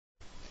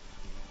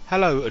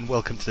Hello and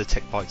welcome to the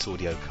TechBytes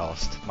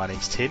audiocast. My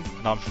name's Tim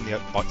and I'm from the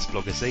TechBytes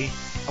blogazine,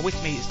 and with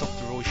me is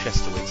Dr. Roy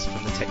Shestowitz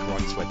from the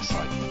TechBytes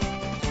website.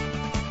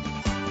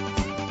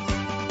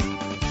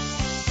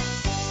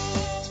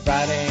 It's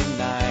Friday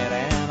night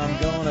and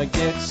I'm gonna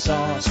get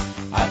sauce.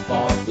 I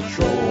fought the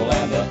troll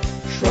and the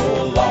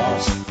troll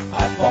lost.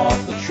 I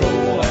fought the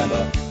troll and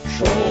the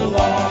troll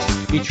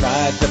lost. He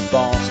tried to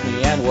boss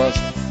me and was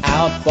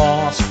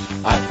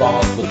outbossed. I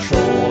fought the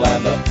troll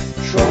and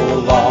the troll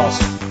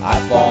lost. I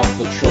fought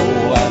the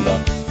troll and the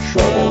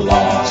troll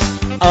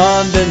lost.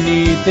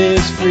 Underneath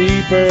his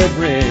creeper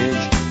bridge,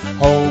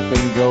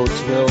 hoping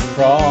goats will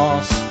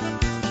cross.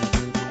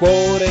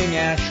 Quoting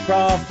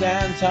Ashcroft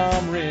and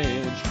Tom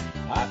Ridge,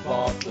 I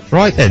fought the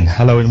Right then,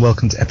 hello and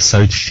welcome to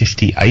episode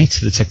 58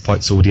 of the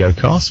TechBytes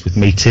audiocast with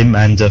me, Tim,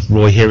 and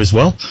Roy here as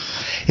well.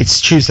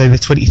 It's Tuesday the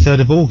 23rd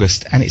of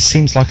August and it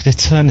seems like an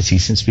eternity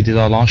since we did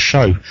our last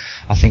show.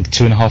 I think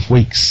 2.5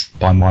 weeks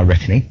by my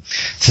reckoning.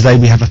 Today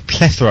we have a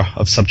plethora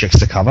of subjects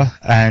to cover,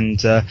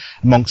 and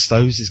amongst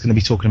those is going to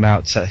be talking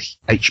about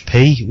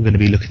HP. We're going to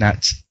be looking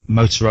at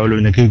Motorola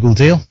and a Google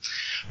deal.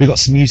 We've got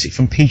some music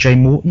from PJ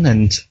Morton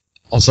and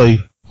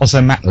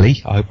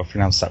Ozomatli, I hope I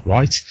pronounced that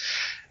right,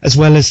 as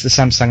well as the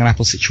Samsung and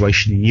Apple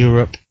situation in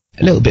Europe,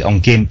 a little bit on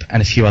GIMP,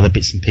 and a few other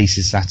bits and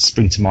pieces that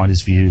spring to mind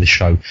as we do the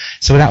show.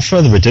 So without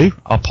further ado,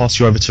 I'll pass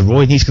you over to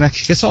Roy, and he's going to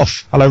kick us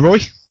off. Hello, Roy.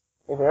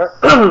 Hey there.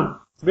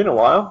 It's been a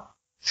while.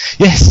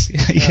 Yes.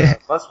 Yeah.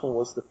 Last one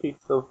was the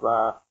 5th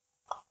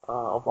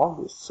of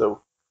August,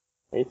 so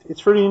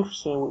it's really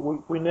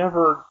interesting. We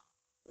never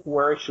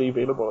were actually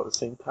available at the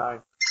same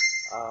time,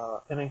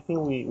 and I think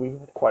we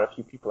had quite a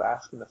few people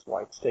asking us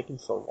why it's taking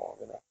so long.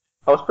 And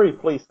I was pretty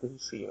pleased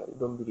because we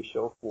don't do the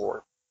show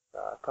for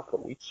a couple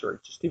of weeks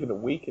or just even a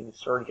week, and you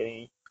started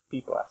getting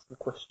people asking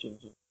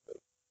questions and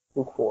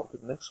look forward to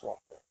the next one.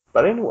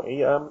 But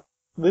anyway,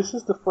 this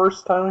is the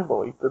first time, I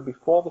believe, that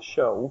before the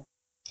show,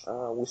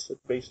 we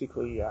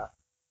basically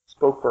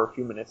spoke for a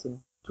few minutes and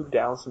took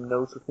down some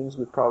notes of things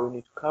we probably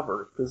need to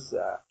cover, because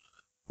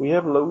we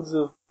have loads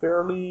of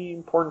fairly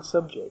important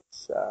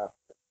subjects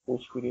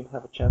which we didn't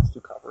have a chance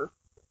to cover.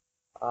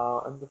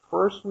 And the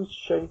first,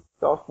 which I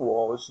thought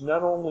was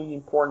not only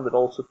important but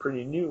also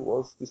pretty new,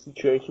 was the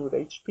situation with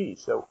HP.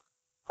 So,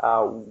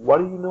 what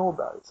do you know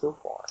about it so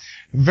far?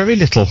 Very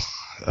little,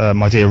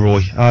 my dear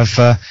Roy.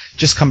 I've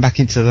just come back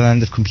into the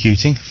land of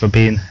computing for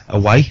being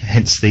away,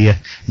 hence the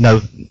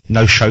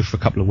no show for a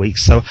couple of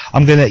weeks. So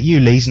I'm going to let you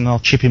lead, and I'll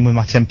chip in with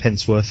my 10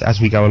 pence worth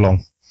as we go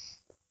along.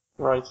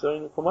 Right.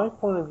 So, from my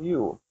point of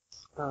view,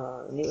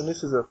 and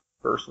this is a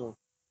personal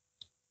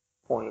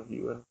point of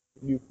view, and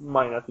you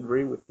might not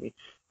agree with me.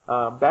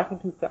 Back in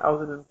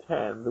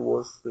 2010, there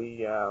was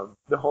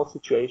the whole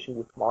situation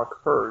with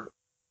Mark Hurd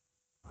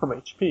from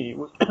HP.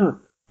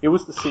 He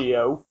was the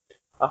CEO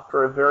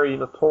after a very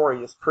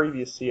notorious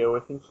previous CEO.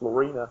 I think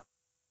Florina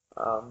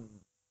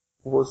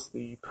was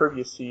the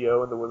previous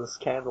CEO, and there was a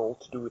scandal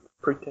to do with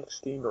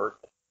pretexting or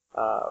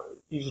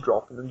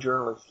eavesdropping on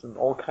journalists and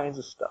all kinds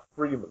of stuff,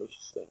 really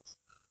malicious things.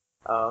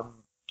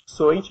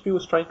 So HP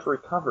was trying to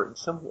recover in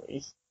some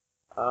ways.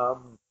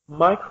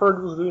 Mike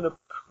Hurd was doing a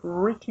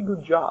pretty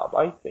good job,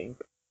 I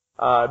think.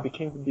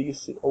 Became the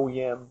biggest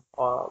OEM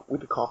with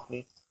the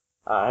company,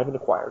 having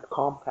acquired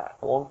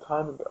Compaq a long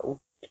time ago.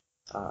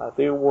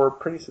 They were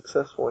pretty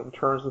successful in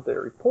terms of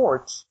their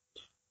reports,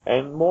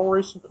 and more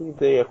recently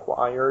they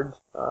acquired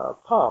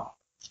Palm.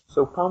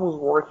 So Palm was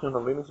working on a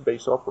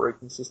Linux-based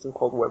operating system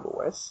called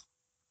WebOS,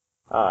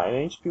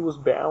 and HP was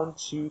bound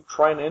to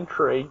try and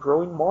enter a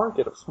growing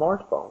market of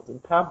smartphones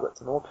and tablets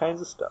and all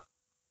kinds of stuff.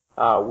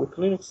 With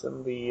Linux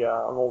and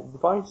on all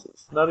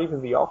devices, not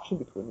even the option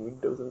between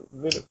Windows and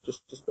Linux,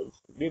 just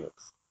basically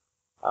Linux.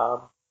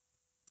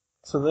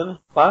 So then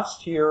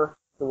last year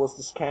there was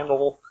the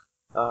scandal.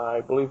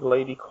 I believe a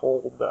lady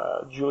called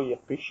Julia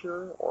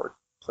Fisher or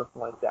something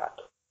like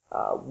that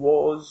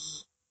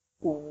was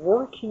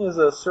working as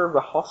a sort of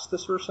a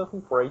hostess or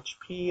something for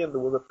HP, and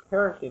there was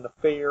apparently an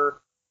affair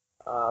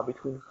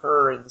between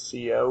her and the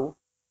CEO,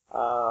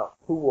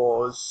 who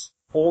was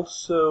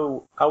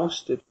also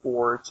ousted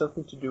for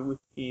something to do with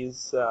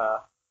his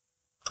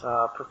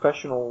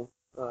professional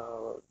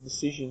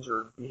decisions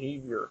or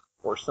behavior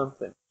or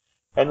something.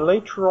 And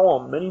later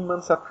on, many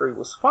months after he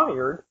was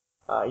fired,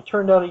 it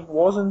turned out he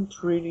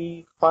wasn't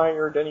really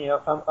fired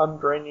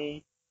under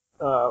any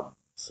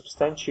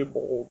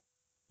substantiable,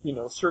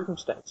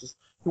 circumstances.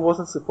 He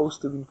wasn't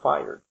supposed to have been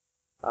fired,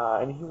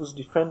 and he was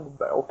defended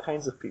by all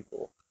kinds of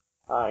people.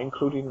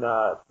 Including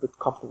the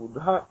company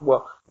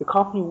the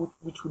company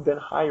which would then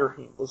hire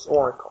him was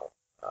Oracle,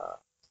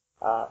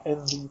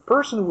 and the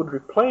person who would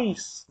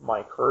replace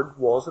Mike Hurd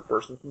was a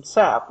person from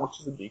SAP, which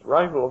is a big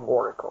rival of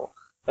Oracle.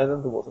 And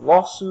then there was a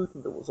lawsuit,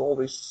 and there was all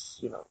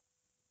this,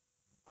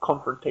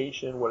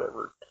 confrontation,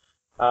 whatever.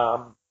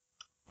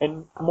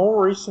 And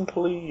more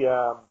recently,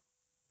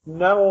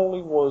 not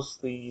only was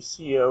the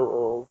CEO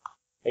of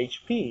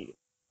HP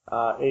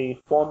a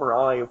former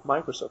ally of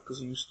Microsoft,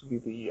 because he used to be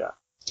the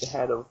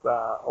head of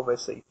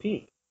SAP,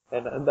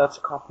 and that's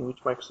a company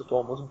which Microsoft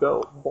almost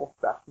bought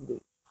back in the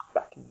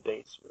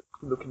days,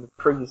 you look in the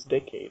previous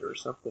decade or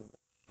something.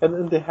 And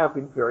then they have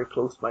been very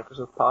close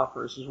Microsoft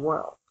partners as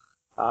well.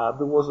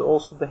 There was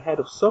also the head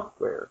of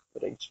software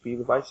at HP,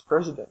 the vice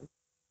president.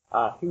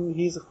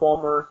 He's a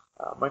former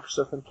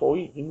Microsoft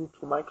employee. He moved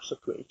from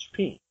Microsoft to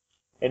HP.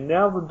 And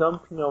now the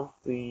dumping of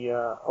the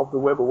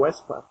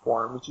WebOS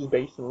platform, which is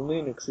based on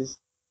Linux, is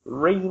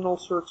raising all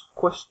sorts of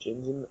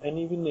questions, and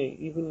even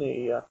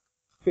a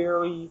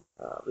fairly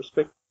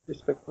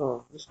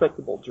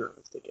respectable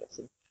journalist, I guess,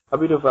 and a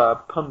bit of a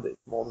pundit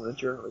more than a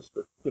journalist,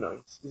 but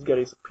he's got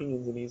his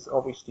opinions, and he's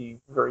obviously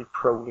very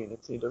pro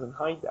Linux, and he doesn't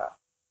hide that.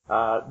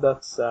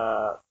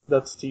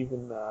 That's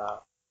Stephen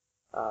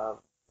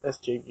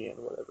SJVN,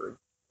 whatever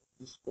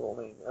his full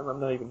name. I'm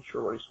not even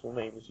sure what his full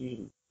name is.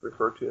 Usually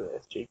referred to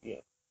as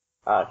SJVN.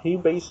 He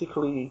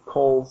basically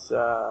calls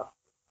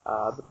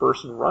the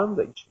person who runs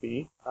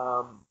HP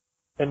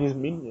and his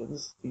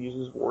minions, to use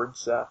his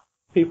words,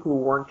 people who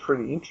weren't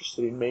really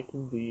interested in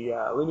making the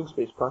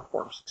Linux-based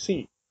platform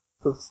succeed.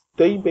 So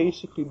they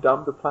basically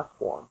dumped the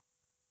platform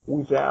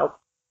without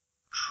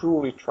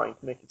truly trying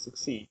to make it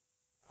succeed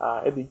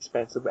at the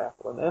expense of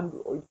Apple and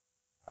Android.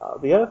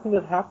 The other thing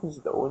that happens,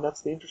 though, and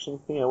that's the interesting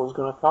thing I was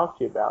going to talk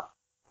to you about,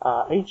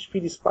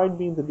 HP, despite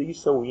being the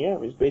biggest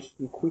OEM, is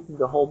basically quitting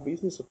the whole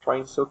business of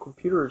trying to sell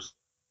computers,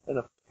 and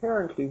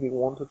apparently they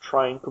want to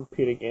try and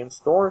compete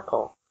against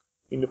Oracle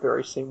in the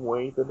very same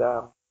way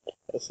that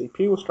SAP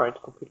was trying to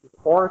compete with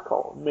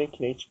Oracle,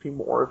 making HP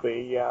more of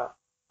a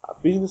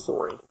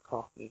business-oriented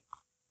company.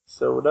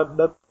 So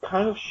that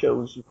kind of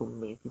shows you from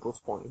many people's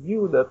point of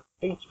view that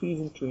HP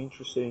isn't too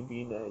interested in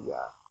being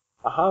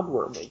a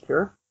hardware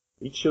maker.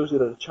 It shows you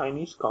that the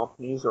Chinese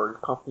companies or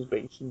companies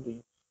based in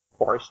the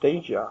Far East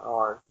Asia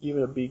are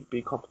giving a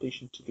big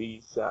competition to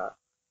these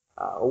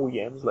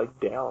OEMs like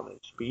Dell and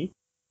HP.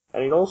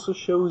 And it also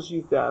shows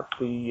you that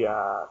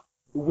the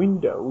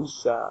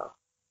Windows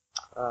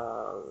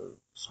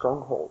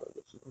stronghold, I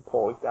guess you can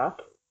call it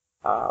that,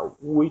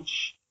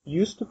 which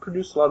used to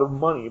produce a lot of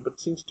money, but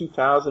since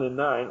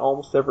 2009,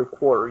 almost every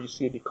quarter you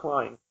see a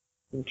decline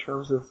in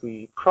terms of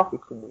the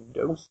profit from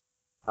Windows,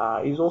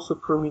 is also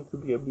proving to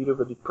be a bit of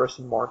a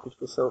depressing market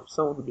for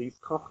some of the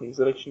biggest companies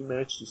that actually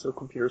manage to sell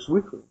computers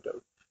with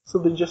Windows. So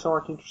they just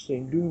aren't interested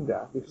in doing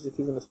that because it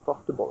isn't as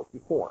profitable as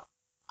before.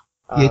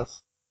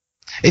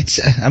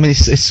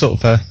 It's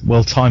sort of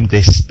well timed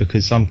this,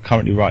 because I'm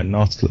currently writing an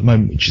article at the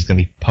moment which is going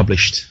to be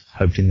published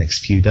hopefully in the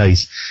next few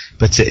days,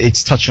 but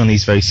it's touching on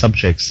these very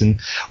subjects.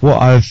 And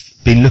what I've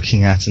been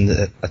looking at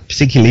and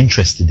particularly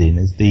interested in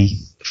is the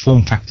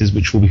form factors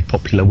which will be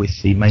popular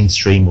with the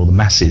mainstream or the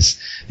masses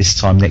this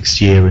time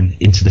next year and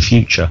into the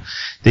future.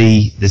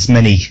 There's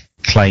many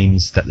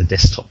claims that the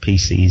desktop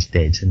PC is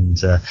dead, and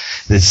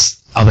there's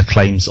other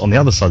claims on the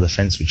other side of the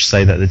fence which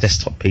say that the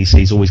desktop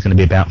PC is always going to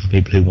be about for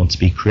people who want to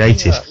be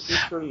creative. Yeah,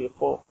 it's really a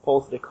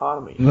false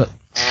economy.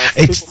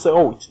 People say,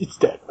 oh, it's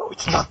dead. No,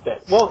 it's not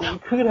dead. Well, you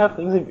could have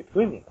things in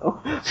between, you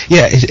know.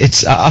 Yeah,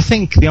 I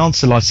think the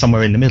answer lies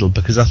somewhere in the middle,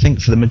 because I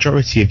think for the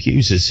majority of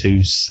users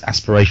whose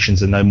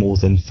aspirations are no more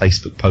than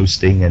Facebook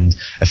posting and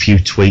a few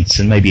tweets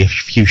and maybe a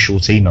few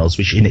short emails,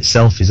 which in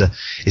itself is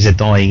a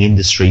dying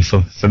industry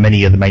for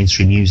many of the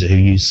mainstream users who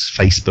use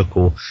Facebook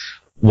or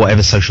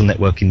whatever social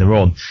networking they're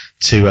on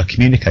to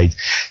communicate.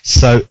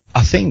 So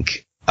I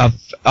think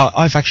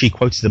I've actually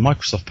quoted a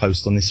Microsoft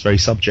post on this very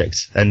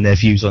subject and their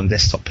views on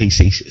desktop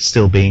PC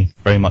still being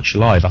very much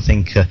alive. I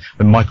think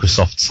when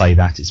Microsoft say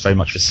that, it's very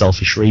much for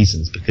selfish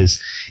reasons, because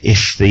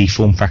if the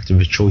form factor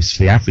of choice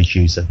for the average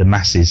user, the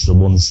masses, the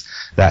ones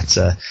that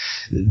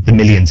the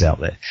millions out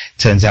there,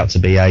 turns out to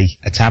be a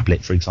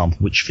tablet, for example,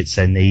 which fits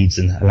their needs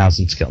and allows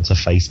them to get onto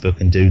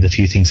Facebook and do the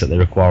few things that they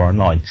require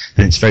online,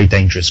 then it's very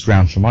dangerous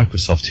ground for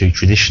Microsoft, who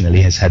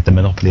traditionally has had the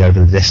monopoly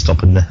over the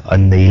desktop and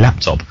the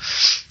laptop.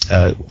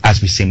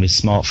 As we've seen with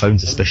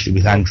smartphones, especially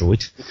with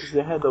Android. Because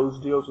they had those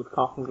deals with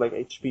companies like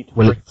HP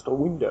to install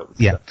Windows.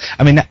 Yeah.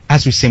 I mean,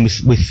 as we've seen with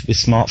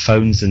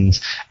smartphones and,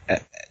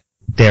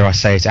 dare I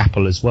say it,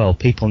 Apple as well,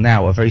 people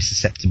now are very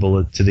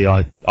susceptible to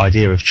the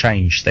idea of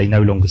change. They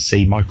no longer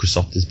see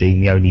Microsoft as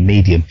being the only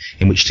medium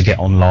in which to get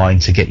online,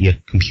 to get your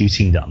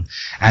computing done.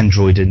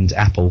 Android and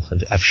Apple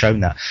have shown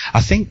that.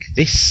 I think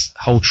this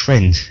whole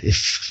trend, if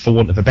for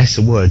want of a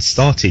better word,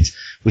 started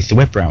with the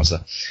web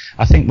browser.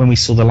 I think when we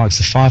saw the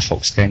likes of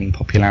Firefox gaining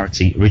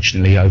popularity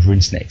originally over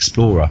Internet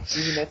Explorer.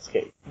 Even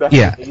Netscape. Back in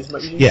the days,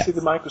 you see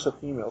the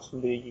Microsoft emails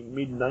from the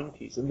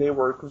mid-90s, and they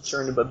were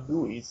concerned about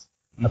GUIs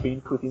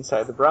being put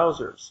inside the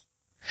browsers.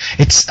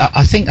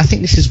 I think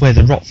this is where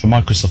the rot for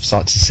Microsoft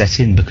started to set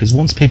in, because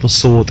once people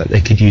saw that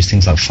they could use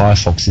things like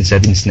Firefox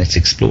instead of Internet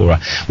Explorer,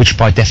 which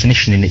by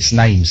definition in its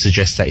name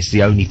suggests that it's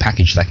the only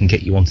package that can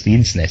get you onto the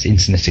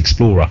Internet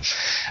Explorer,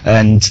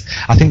 and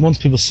I think once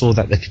people saw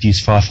that they could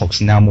use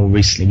Firefox, and now more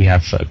recently we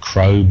have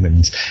Chrome,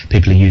 and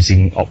people are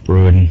using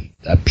Opera and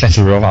a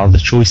plethora of other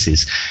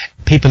choices,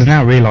 people are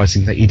now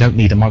realizing that you don't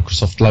need a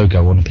Microsoft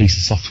logo on a piece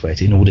of software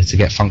in order to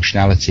get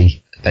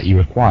functionality that you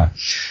require.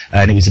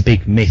 And it was a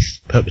big myth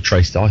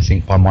perpetrated, I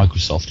think, by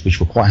Microsoft, which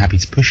were quite happy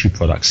to push you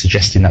products,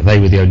 suggesting that they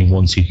were the only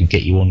ones who could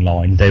get you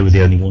online, they were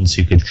the only ones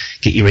who could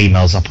get your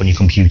emails up on your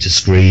computer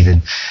screen,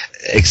 and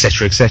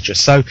etc., etc.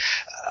 So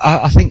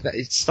I think that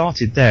it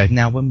started there.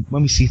 Now, when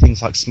we see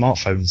things like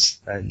smartphones,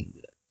 and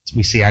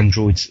we see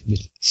Android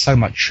with so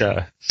much